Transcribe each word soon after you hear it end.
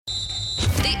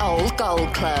Old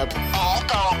Gold Club. Old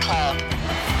Gold Club.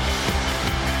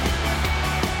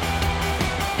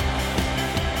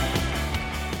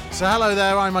 So hello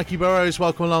there, I'm Mikey Burrows.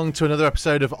 Welcome along to another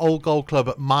episode of Old Gold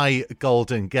Club, My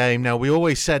Golden Game. Now, we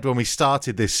always said when we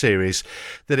started this series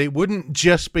that it wouldn't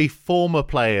just be former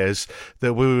players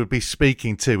that we would be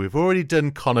speaking to. We've already done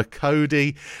Conor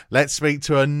Coady. Let's speak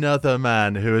to another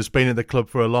man who has been at the club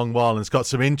for a long while and has got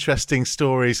some interesting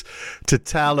stories to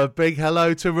tell. A big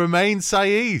hello to Romain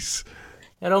Saïss.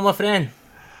 Hello, my friend.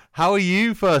 How are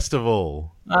you, first of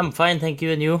all? I'm fine, thank you,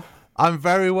 and you? I'm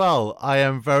very well. I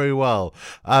am very well.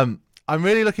 I'm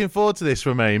really looking forward to this,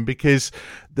 Romain, because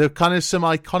there are kind of some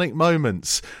iconic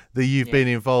moments that you've been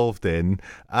involved in.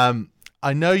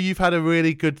 I know you've had a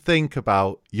really good think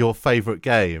about your favourite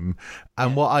game.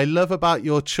 And what I love about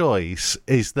your choice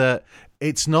is that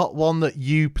it's not one that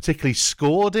you particularly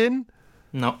scored in.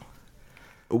 No.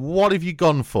 What have you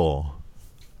gone for?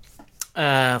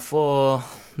 For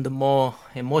the more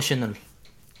emotional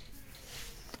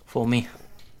for me.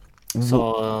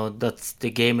 So that's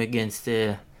the game against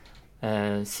City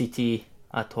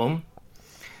at home.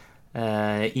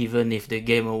 Even if the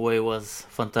game away was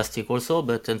fantastic also,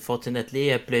 but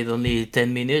unfortunately I played only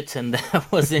 10 minutes and I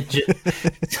was injured.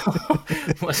 So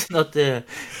it was not a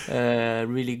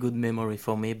really good memory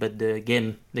for me, but the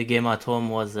game at home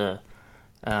was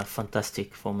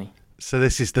fantastic for me. So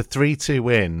this is the 3-2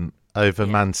 win over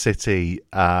Man City,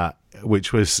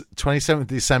 which was 27th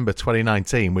December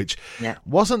 2019, which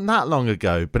wasn't that long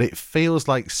ago, but it feels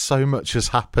like so much has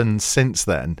happened since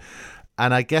then.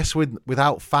 And I guess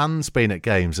without fans being at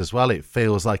games as well, it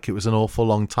feels like it was an awful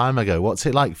long time ago. What's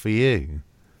it like for you?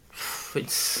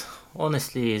 It's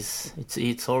honestly,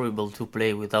 it's horrible to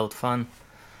play without fun.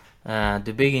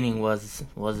 The beginning was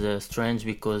strange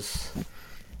because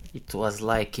it was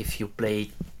like if you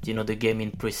play, the game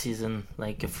in pre-season,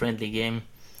 like a friendly game.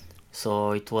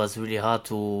 So it was really hard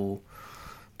to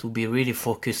be really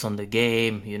focused on the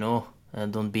game,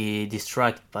 and don't be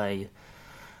distracted by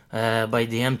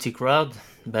the empty crowd.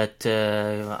 But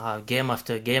game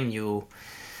after game, you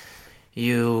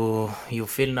feel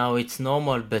now it's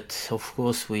normal. But of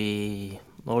course,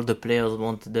 all the players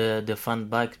want the fun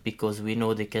back because we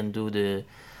know they can do the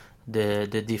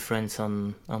difference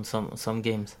on some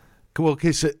games. Well,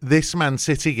 because this Man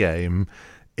City game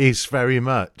is very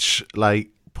much like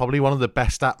probably one of the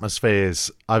best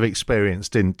atmospheres I've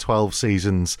experienced in 12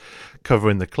 seasons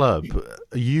covering the club.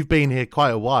 You've been here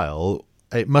quite a while.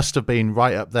 It must have been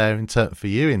right up there for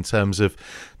you in terms of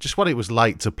just what it was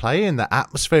like to play in the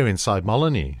atmosphere inside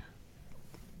Molineux.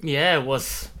 Yeah, it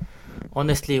was one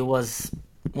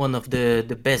of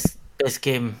the best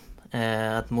game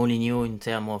at Molineux in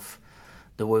terms of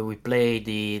the way we play,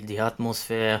 the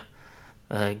atmosphere.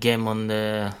 Game on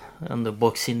the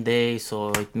Boxing Day,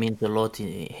 so it means a lot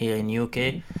here in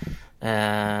UK.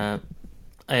 I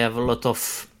have a lot of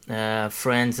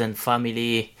friends and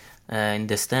family in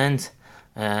the stand.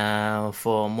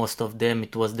 For most of them,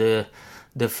 it was the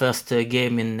first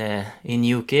game in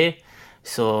UK,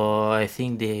 so I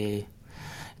think it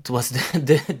was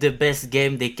the best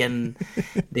game they can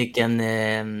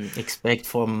expect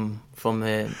from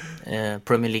a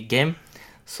Premier League game.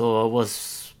 So I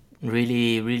was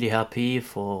really, really happy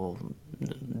for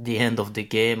the end of the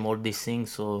game, all these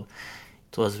things. So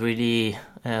it was really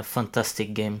a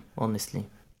fantastic game, honestly.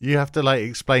 You have to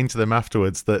explain to them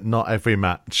afterwards that not every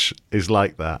match is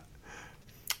like that.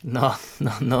 No,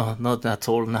 not at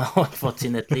all now,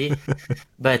 unfortunately.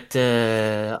 But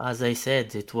as I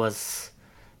said, it was,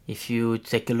 if you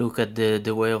take a look at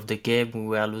the way of the game, we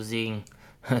were losing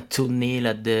 2-0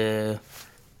 at the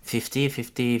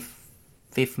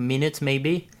 55th minute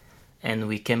maybe. And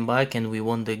we came back and we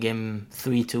won the game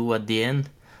 3-2 at the end.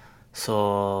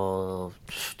 So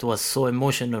it was so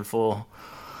emotional for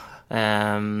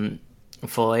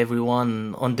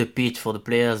everyone on the pitch, for the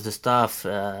players, the staff,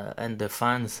 and the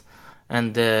fans.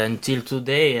 And until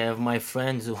today, I have my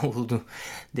friends who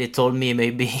they told me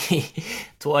maybe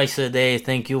twice a day,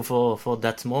 thank you for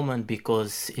that moment,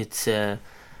 because it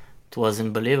was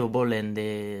unbelievable, and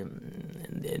they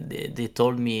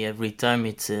told me every time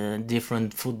it's a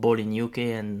different football in UK,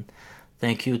 and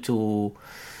thank you to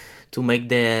make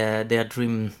their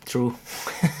dream true.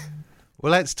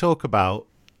 Well, let's talk about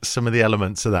some of the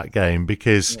elements of that game,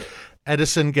 because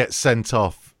Ederson gets sent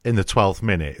off in the 12th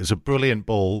minute. It was a brilliant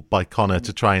ball by Conor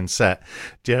to try and set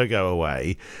Diogo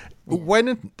away.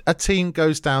 When a team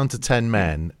goes down to 10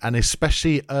 men, and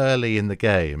especially early in the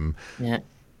game,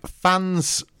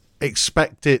 fans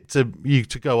expect you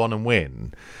to go on and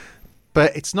win,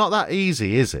 but it's not that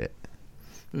easy, is it?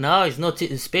 No, it's not,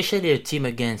 especially a team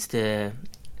against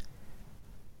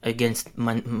against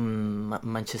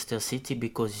Manchester City,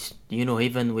 because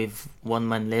even with one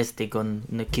man less, they're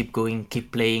gonna keep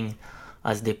playing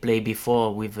as they play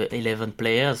before with 11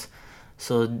 players.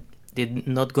 So they're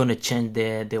not gonna change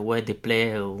the way they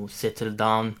play or settle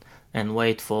down and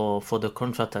wait for the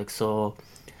counter-attack. So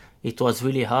it was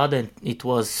really hard, and it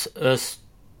was us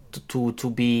to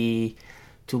be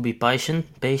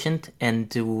patient and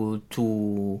to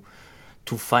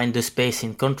find the space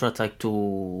in counter-attack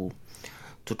to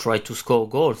try to score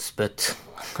goals. But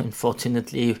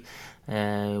unfortunately,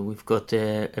 we've got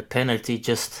a penalty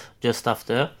just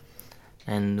after,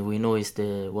 and we know it's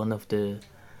one of the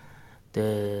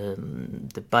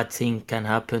bad thing can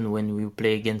happen when we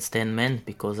play against 10 men,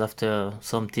 because after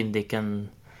some team they can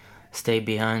stay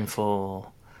behind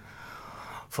for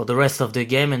the rest of the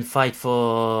game and fight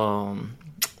for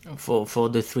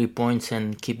the 3 points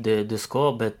and keep the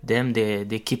score. But them,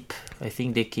 they keep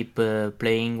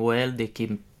playing well, they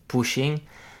keep pushing,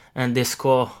 and they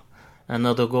score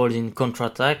another goal in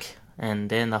counter-attack. And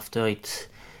then after it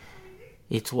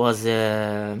was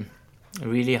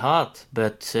really hard,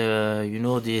 but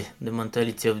the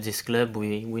mentality of this club,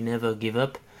 we never give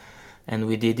up, and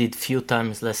we did it few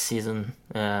times last season.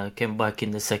 Came back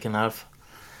in the second half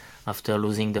after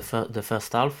losing the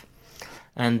first half,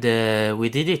 and we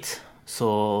did it.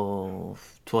 So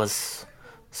it was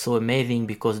so amazing,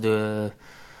 because the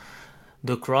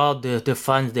crowd, the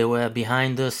fans, they were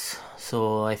behind us.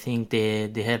 So I think they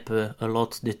help a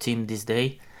lot the team this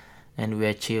day, and we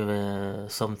achieve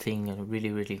something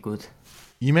really, really good.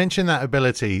 You mentioned that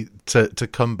ability to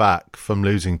come back from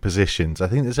losing positions. I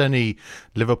think there's only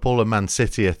Liverpool and Man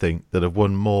City, I think, that have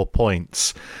won more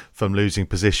points from losing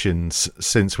positions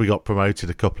since we got promoted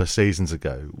a couple of seasons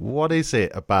ago. What is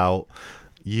it about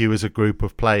you as a group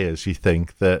of players, you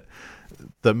think, that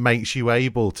makes you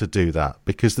able to do that?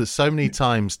 Because there's so many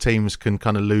times teams can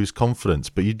kind of lose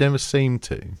confidence, but you never seem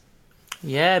to.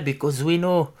 Yeah, because we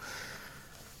know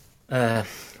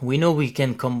we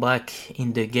can come back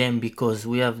in the game, because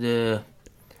we have the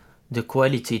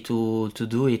quality to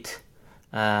do it.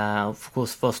 Of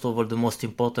course, first of all, the most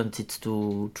important is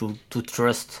to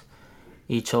trust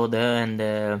each other,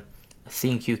 and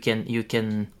think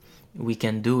we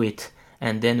can do it.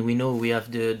 And then we know we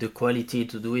have the quality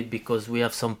to do it, because we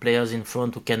have some players in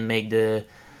front who can make the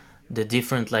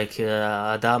difference, like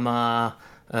Adama,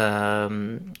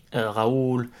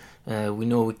 Raúl. We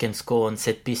know we can score on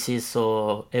set pieces,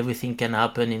 so everything can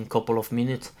happen in a couple of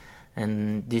minutes,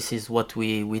 and this is what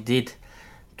we did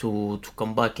to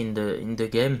come back in the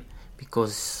game.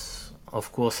 Because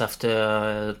of course,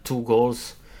 after 2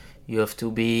 goals, you have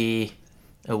to be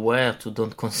aware to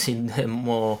don't concede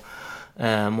more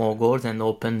goals and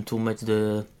open too much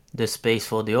the space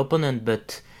for the opponent.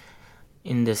 But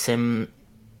in the same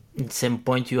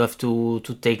point, you have to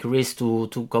take risks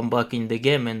to come back in the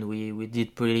game, and we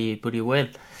did pretty well.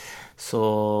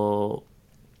 So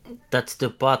that's the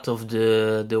part of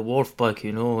the wolf pack.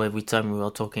 Every time we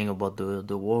are talking about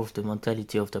the wolf, the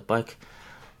mentality of the pack,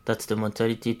 that's the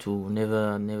mentality to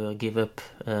never give up.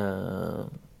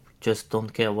 Just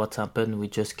don't care what happened, we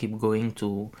just keep going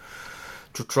to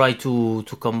try to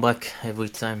come back every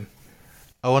time.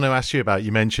 I want to ask you about,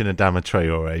 you mentioned Adama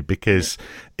Traore, because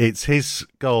it's his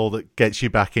goal that gets you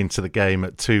back into the game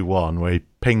at 2-1, where he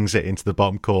pings it into the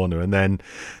bottom corner, and then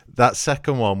that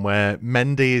second one where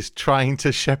Mendy is trying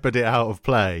to shepherd it out of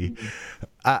play,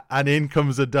 and in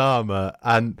comes Adama,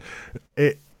 and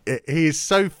he is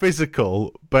so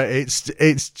physical, but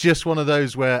it's just one of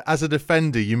those where, as a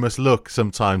defender, you must look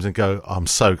sometimes and go, I'm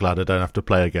so glad I don't have to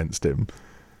play against him.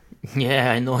 Yeah,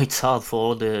 I know it's hard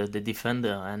for the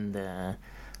defender, and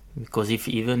because if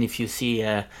you see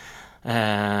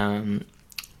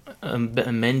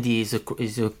Mendy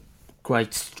is a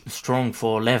quite strong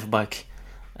for left back,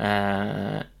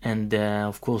 and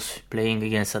of course playing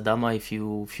against Adama, if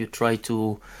you try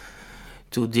to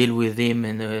deal with him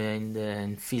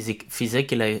and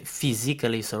physically,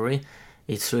 sorry,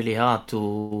 it's really hard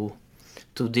to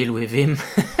deal with him.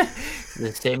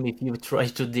 The same if you try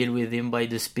to deal with him by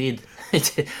the speed,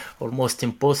 it's almost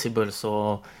impossible.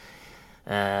 So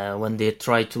when they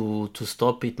try to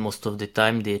stop it, most of the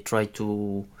time they try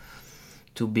to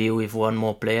be with one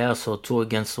more player, so 2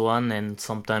 against 1, and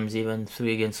sometimes even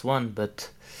 3 against 1. But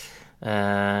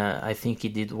I think he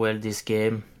did well this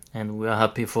game, and we are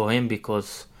happy for him,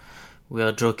 because we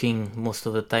are joking most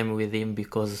of the time with him,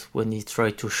 because when he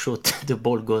tries to shoot, the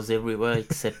ball goes everywhere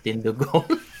except in the goal.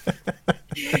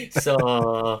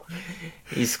 So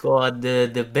he scored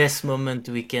the best moment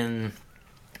we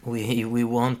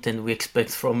want and we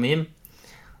expect from him.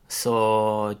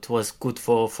 So it was good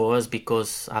for us,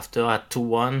 because after at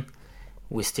 2-1,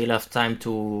 we still have time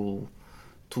to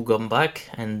come back,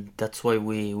 and that's why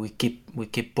we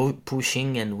keep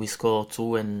pushing, and we score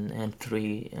 2 and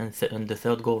 3 and the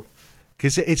third goal.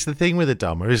 Because it's the thing with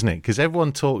Adama, isn't it? Because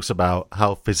everyone talks about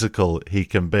how physical he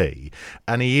can be,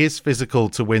 and he is physical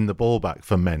to win the ball back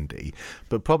from Mendy.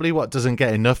 But probably what doesn't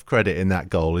get enough credit in that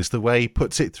goal is the way he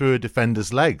puts it through a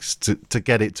defender's legs to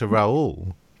get it to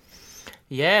Raul.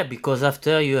 Yeah, because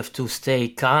after you have to stay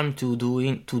calm to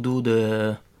do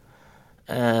the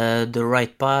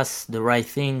right pass, the right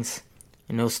things.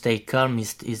 Stay calm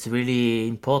is really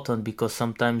important, because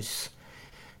sometimes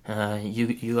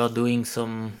you are doing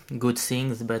some good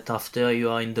things, but after you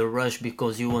are in the rush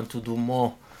because you want to do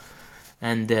more.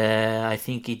 And I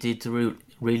think he did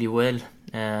really well.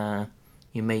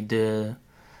 He made the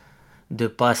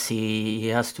pass he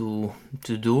has to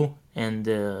do, and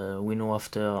we know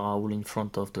after Raul in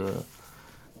front of the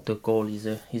goal is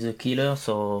a killer.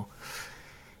 So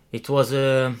it was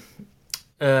a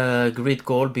great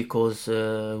goal, because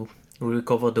we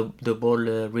recovered the ball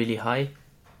really high.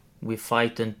 We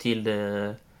fight until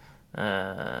the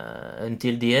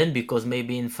end, because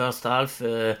maybe in first half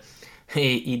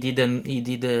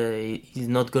he's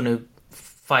not gonna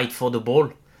fight for the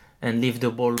ball and leave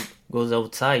the ball goes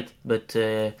outside. But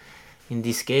in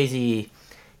this case, he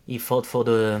fought for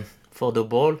the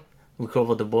ball,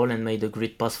 recovered the ball, and made a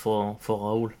great pass for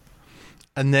Raul.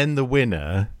 And then the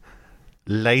winner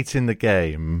late in the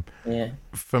game. Yeah.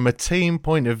 From a team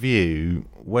point of view,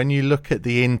 when you look at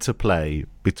the interplay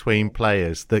between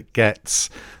players that gets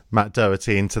Matt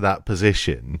Doherty into that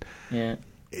position,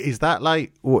 is that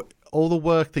like all the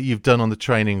work that you've done on the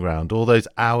training ground, all those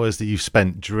hours that you've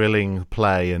spent drilling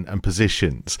play and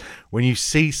positions, when you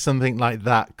see something like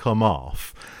that come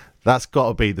off, that's got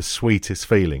to be the sweetest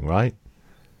feeling, right?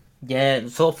 Yeah,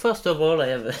 so first of all,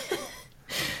 I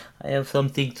have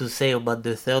something to say about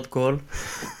the third goal.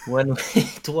 When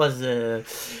it was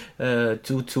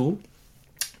 2-2,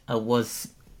 I was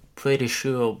pretty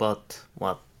sure about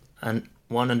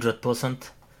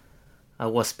 100% I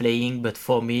was playing, but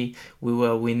for me, we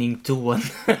were winning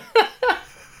 2-1.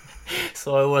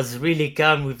 So I was really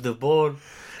calm with the ball,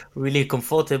 really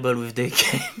comfortable with the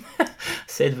game.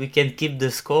 Said we can keep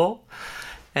the score.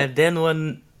 And then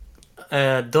when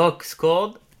Doc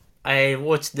scored, I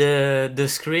watched the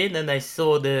screen and I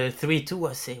saw the 3-2.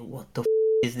 I say, what the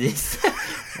is this?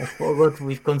 I forgot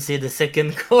we conceded the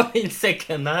second goal in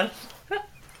second half.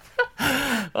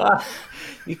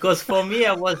 Because for me,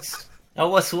 I was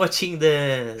watching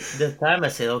the time. I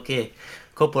said, okay,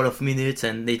 couple of minutes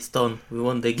and it's done. We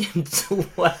won the game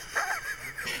 2-1.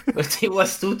 But it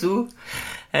was 2-2.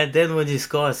 And then when he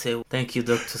scored, I said, thank you,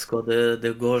 Doc, to score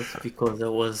the goal, because I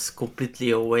was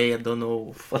completely away. I don't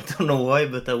know why,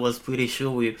 but I was pretty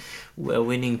sure we were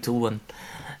winning 2-1.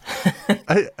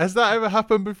 Has that ever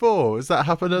happened before? Has that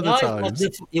happened other times?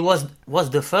 It was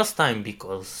the first time,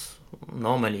 because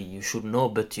normally you should know,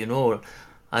 but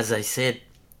as I said,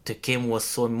 the game was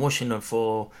so emotional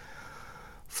for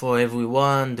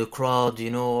everyone, the crowd,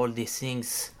 all these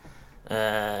things.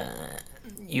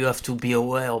 You have to be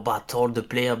aware about all the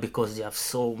players, because they have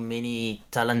so many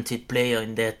talented players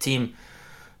in their team.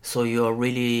 So you are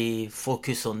really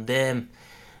focused on them.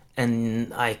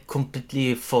 And I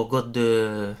completely forgot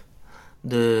the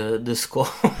score.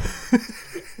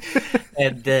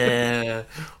 And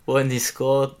when he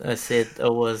scored, I said,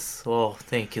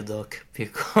 thank you, Doc,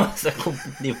 because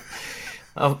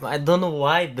I don't know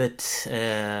why, but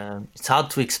it's hard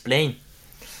to explain.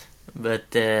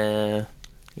 But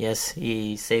yes,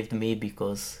 he saved me,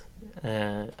 because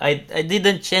I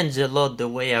didn't change a lot the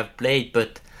way I've played,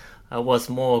 but I was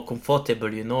more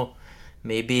comfortable,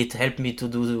 Maybe it helped me to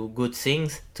do good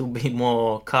things, to be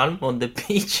more calm on the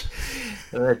pitch.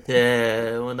 But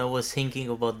when I was thinking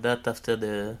about that after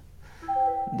the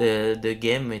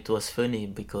game, it was funny,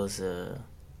 because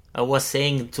I was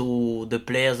saying to the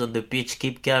players on the pitch,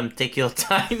 keep calm, take your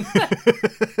time.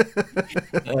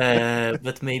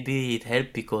 But maybe it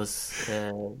helped, because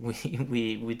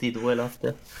we did well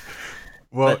after.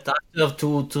 Well, but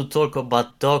after to talk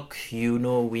about Doc,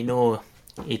 we know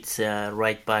it's a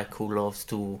right back who loves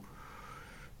to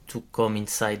come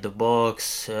inside the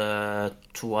box,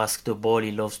 to ask the ball.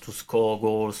 He loves to score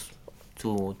goals,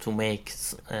 to make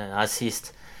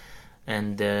assists.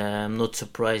 And I'm not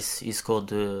surprised he scored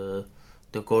the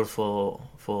goal for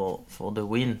the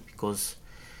win, because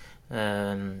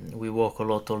we work a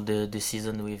lot all the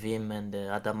season with him and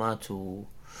Adama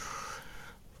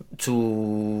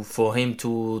for him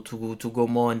to go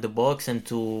more in the box, and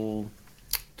to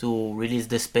release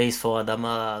the space for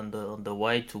Adama on the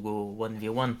wide to go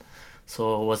 1v1.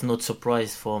 So I was not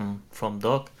surprised from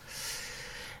Doc.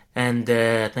 And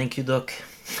thank you, Doc.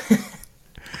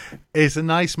 It's a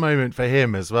nice moment for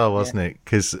him as well, wasn't it?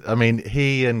 Because, I mean,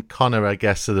 he and Connor, I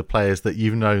guess, are the players that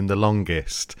you've known the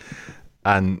longest.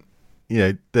 And, you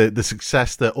know, the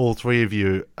success that all three of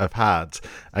you have had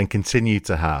and continue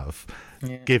to have,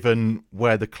 given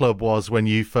where the club was when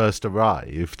you first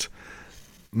arrived,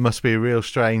 must be a real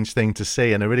strange thing to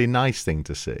see and a really nice thing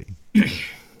to see.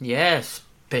 Yeah,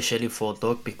 especially for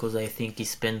Doc, because I think he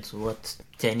spent,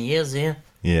 10 years here?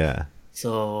 Yeah.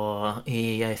 So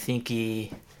I think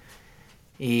he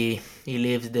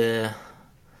lived the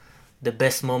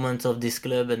best moments of this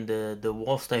club and the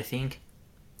worst, I think.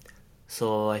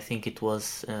 So I think it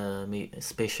was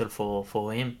special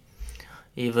for him,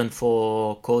 even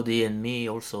for Cody and me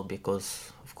also,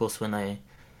 because of course when I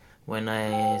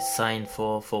signed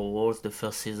for Wolves, the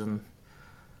first season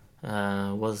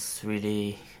was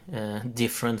really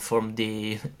different from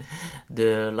the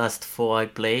last four I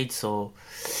played. So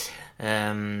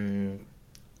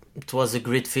it was a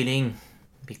great feeling,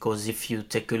 because if you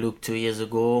take a look 2 years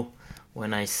ago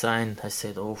when I signed, I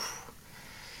said, "Oh,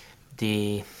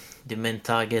 the main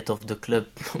target of the club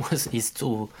is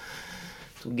to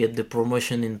get the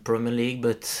promotion in Premier League,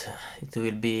 but it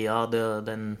will be harder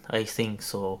than I think."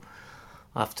 So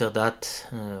after that,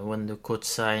 when the coach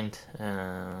signed,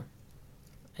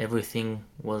 everything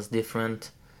was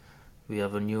different. We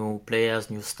have a new players,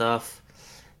 new staff,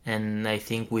 and I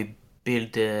think we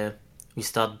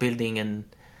start building an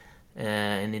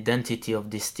identity of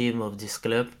this team, of this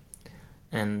club,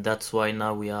 and that's why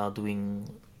now we are doing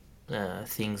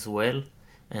things well,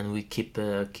 and we keep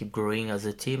growing as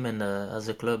a team and as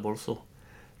a club also.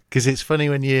 Because it's funny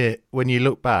when you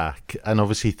look back and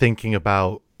obviously thinking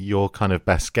about your kind of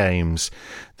best games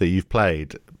that you've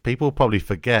played, people probably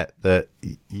forget that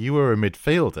you were a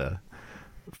midfielder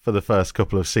for the first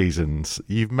couple of seasons.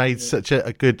 You've made such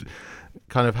a good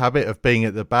kind of habit of being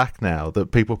at the back now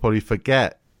that people probably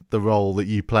forget the role that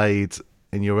you played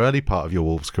in your early part of your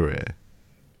Wolves career.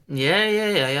 Yeah,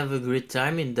 I have a great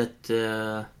time in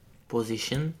that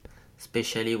position,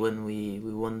 especially when we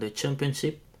won the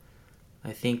championship.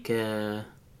 I think I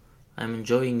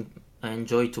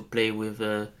enjoy to play with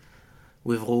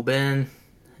Ruben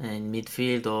in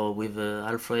midfield, or with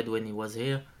Alfred when he was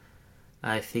here.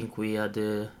 I think we had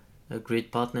a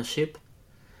great partnership,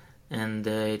 and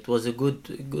it was a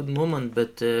good moment.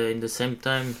 But in the same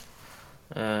time,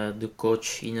 the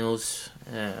coach, he knows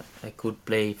I could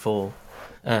play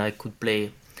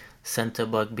center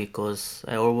back, because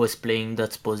I always playing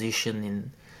that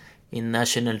position in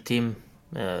national team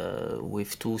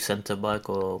with two center back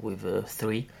or with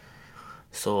three.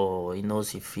 So he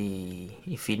knows if he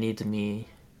needs me,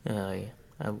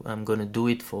 I'm gonna do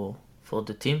it for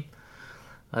the team.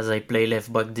 As I play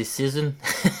left back this season,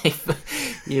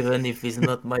 even if it's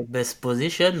not my best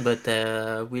position, but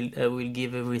I will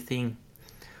give everything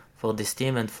for this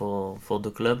team and for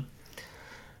the club.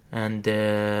 And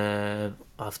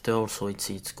after also,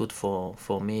 it's good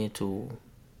for me to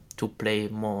play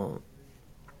more,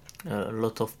 a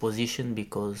lot of position,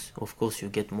 because of course you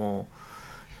get more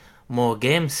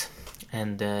games,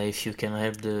 and if you can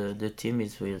help the team,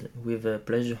 it's with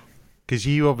pleasure. Because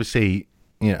you obviously,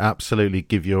 absolutely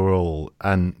give your all,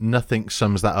 and nothing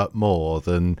sums that up more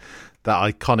than that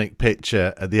iconic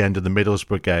picture at the end of the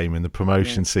Middlesbrough game in the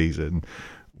promotion season,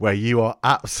 where you are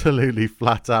absolutely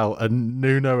flat out and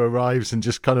Nuno arrives and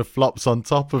just kind of flops on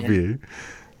top of you.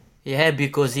 Yeah,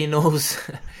 because he knows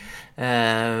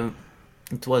it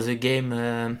was a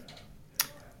game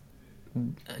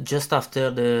just after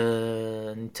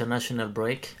the international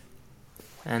break,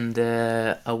 and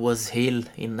I was ill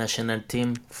in national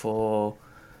team for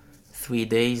 3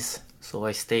 days, so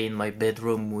I stay in my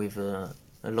bedroom with a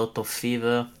lot of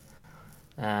fever,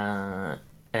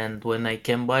 and when I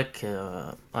came back,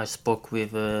 I spoke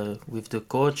with the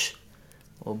coach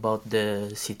about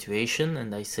the situation,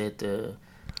 and I said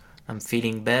I'm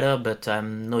feeling better, but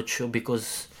I'm not sure,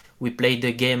 because we played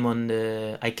the game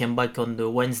I came back on the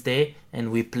Wednesday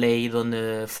and we played on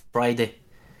the Friday.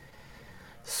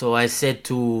 So I said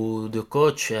to the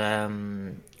coach,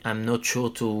 I'm not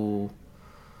sure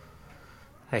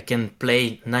I can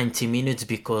play 90 minutes,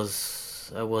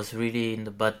 because I was really in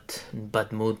the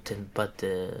bad mood and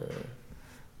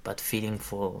bad feeling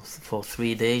for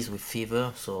 3 days with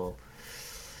fever. So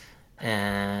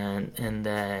and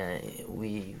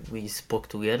we spoke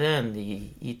together, and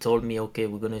he told me, okay,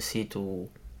 we're gonna see to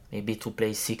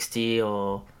play 60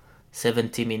 or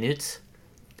 70 minutes,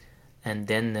 and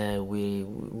then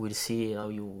we'll see how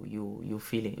you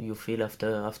feel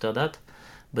after that.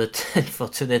 But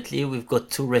unfortunately, we've got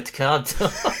 2 red cards.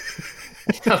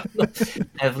 I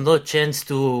have no chance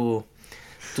to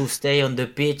to stay on the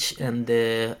pitch, and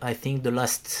I think the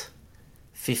last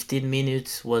 15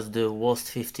 minutes was the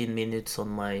worst 15 minutes on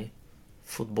my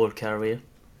football career,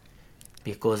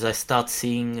 because I start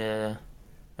seeing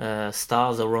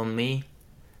stars around me.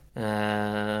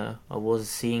 I was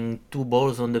seeing two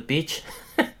balls on the pitch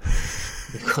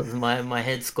because my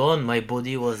head's gone, my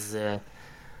body was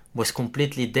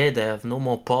completely dead. I have no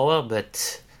more power,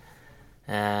 but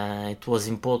it was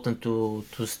important to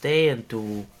stay and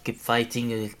to keep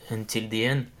fighting until the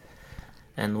end.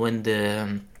 And when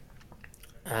the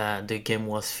game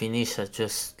was finished, I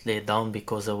just lay down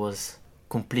because I was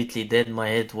completely dead. My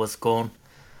head was gone.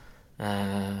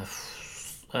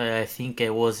 I think I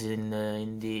was in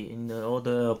the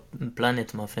other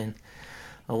planet, my friend.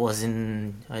 I was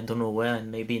in, I don't know where,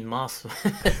 maybe in Mars.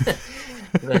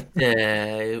 But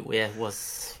yeah, it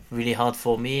was really hard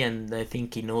for me, and I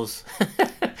think he knows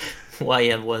why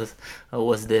I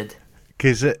was dead.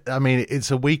 Because, I mean,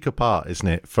 it's a week apart, isn't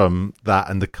it, from that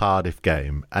and the Cardiff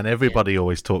game? And everybody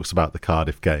always talks about the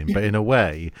Cardiff game. But in a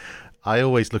way, I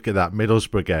always look at that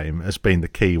Middlesbrough game as being the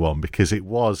key one, because it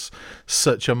was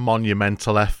such a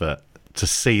monumental effort to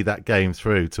see that game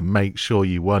through, to make sure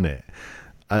you won it.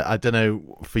 I don't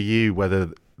know for you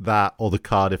whether that or the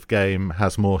Cardiff game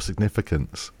has more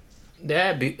significance.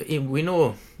 Yeah, we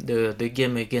know the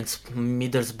game against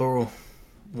Middlesbrough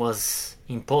was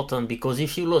important, because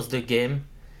if you lost the game,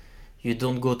 you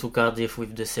don't go to Cardiff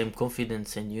with the same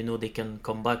confidence, and you know they can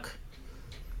come back.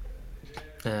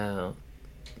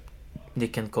 They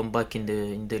can come back in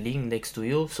the league next to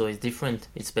you, so it's different.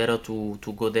 It's better to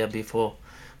go there before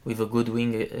with a good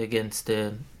win against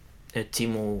a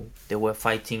team who they were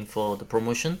fighting for the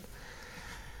promotion.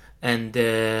 And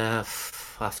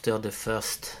after the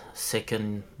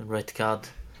second red card,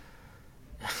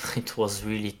 it was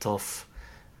really tough.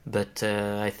 But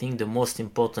I think the most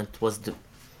important was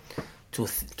to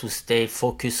stay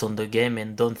focused on the game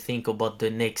and don't think about the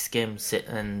next game,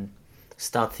 and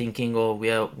start thinking, oh, we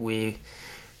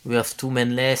have 2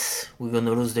 men less, we're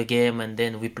gonna lose the game, and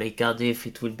then we play Cardiff,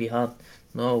 it will be hard.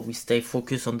 No, we stay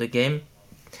focused on the game,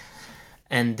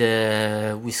 and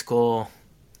we score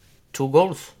 2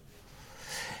 goals,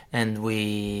 and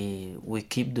we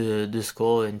keep the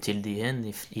score until the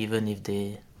end, even if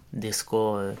they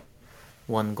score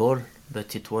 1 goal.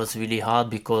 But it was really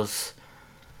hard because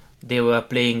they were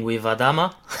playing with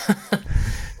Adama,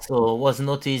 so it was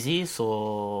not easy.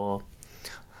 So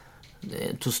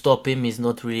to stop him is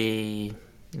not really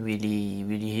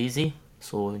easy.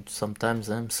 So sometimes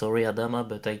I'm sorry, Adama,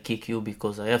 but I kick you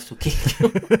because I have to kick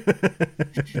you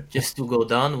just to go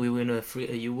down.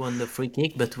 You won the free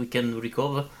kick, but we can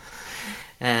recover.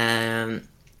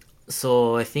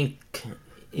 So I think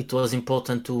it was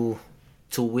important to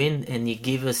win, and it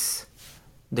gave us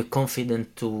the confidence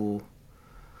to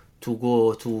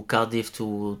go to Cardiff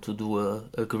to do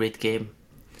a great game.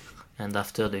 And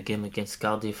after the game against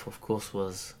Cardiff, of course,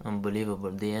 was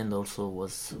unbelievable. The end also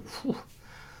was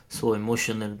so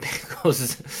emotional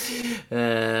because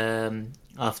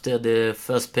after the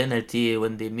first penalty,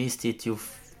 when they missed it, you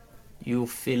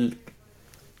feel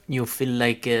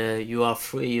like you are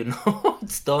free,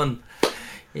 it's done.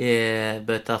 Yeah,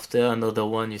 but after another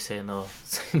one, you say no,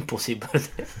 it's impossible.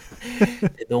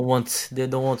 They don't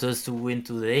want us to win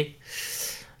today.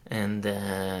 And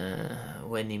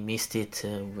when he missed it,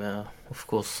 we were of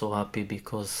course so happy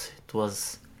because it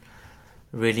was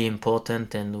really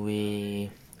important, and we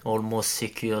almost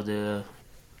secured the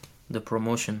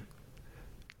promotion.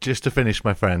 Just to finish,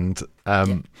 my friend,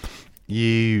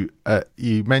 you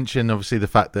mentioned obviously the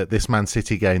fact that this Man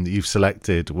City game that you've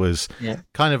selected was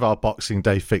kind of our Boxing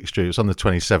Day fixture. It was on the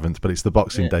 27th, but it's the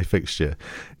Boxing Day fixture.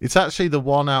 It's actually the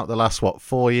one out the last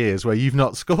 4 years where you've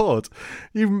not scored.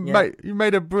 You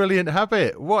made a brilliant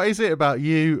habit. What is it about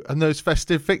you and those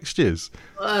festive fixtures?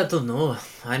 I don't know.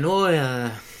 I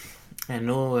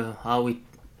know how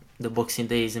the Boxing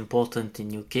Day is important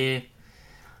in UK,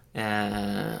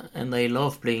 and I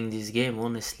love playing this game,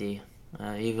 honestly.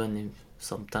 Even if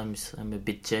sometimes I'm a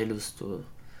bit jealous to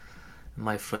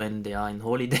my friend, they are in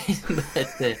holidays,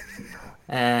 but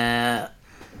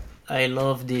I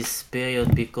love this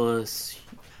period because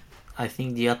I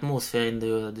think the atmosphere in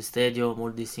the stadium,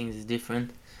 all these things is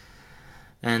different.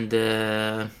 And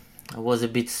I was a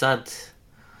bit sad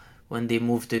when they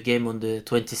moved the game on the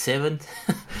 27th,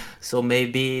 so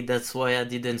maybe that's why I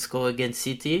didn't score against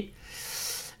City.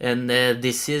 And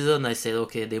this season, I said,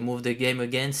 okay, they moved the game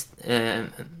again,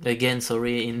 in the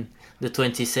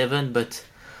 27th, but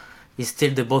it's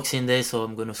still the Boxing Day, so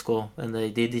I'm gonna score, and I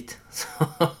did it.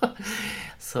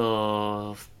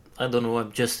 So I don't know.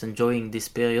 I'm just enjoying this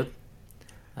period.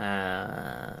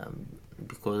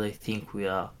 because I think we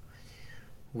are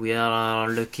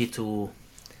lucky to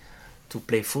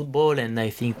play football, and I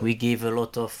think we give a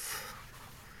lot of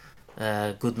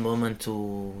good moment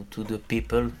to the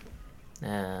people,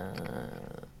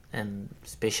 and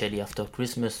especially after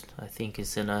Christmas. I think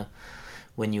it's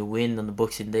when you win on the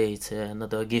Boxing Day, it's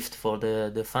another gift for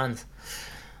the fans.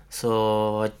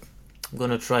 So I'm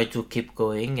gonna try to keep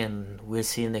going, and we'll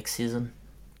see next season.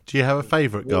 Do you have a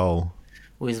favourite goal?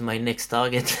 With my next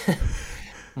target,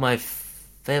 my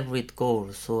favorite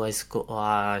goal. So I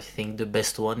think the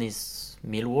best one is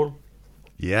Millwall.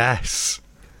 Yes.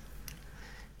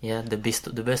 Yeah, the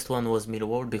best one was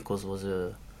Millwall because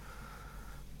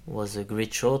was a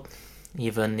great shot.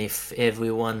 Even if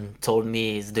everyone told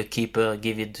me it's the keeper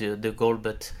give it the goal,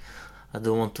 but I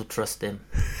don't want to trust them.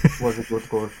 It was a good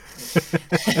goal.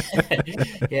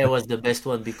 Yeah, it was the best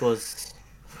one because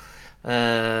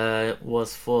it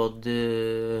was for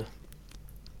the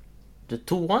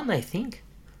 2-1, I think.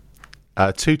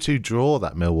 2-2 draw,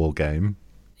 that Millwall game.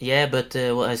 Yeah, but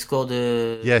I scored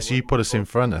Yes, you put us in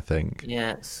front, I think.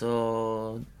 Yeah,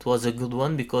 so it was a good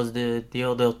one because the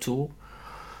other two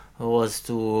was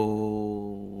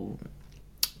to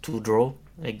draw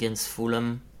against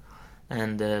Fulham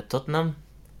and Tottenham,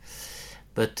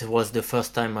 but it was the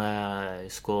first time I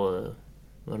scored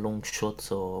a long shot,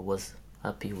 so I was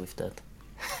happy with that.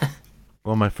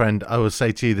 Well, my friend, I will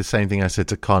say to you the same thing I said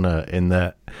to Connor, in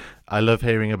that I love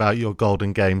hearing about your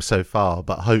golden game so far,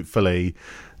 but hopefully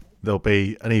there'll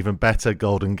be an even better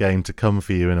golden game to come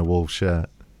for you in a Wolves shirt.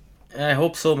 I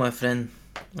hope so, my friend.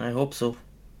 I hope so.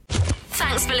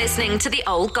 Thanks for listening to the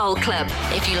Old Goal Club.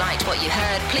 If you liked what you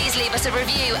heard, please leave us a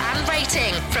review and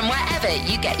rating from wherever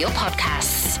you get your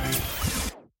podcasts.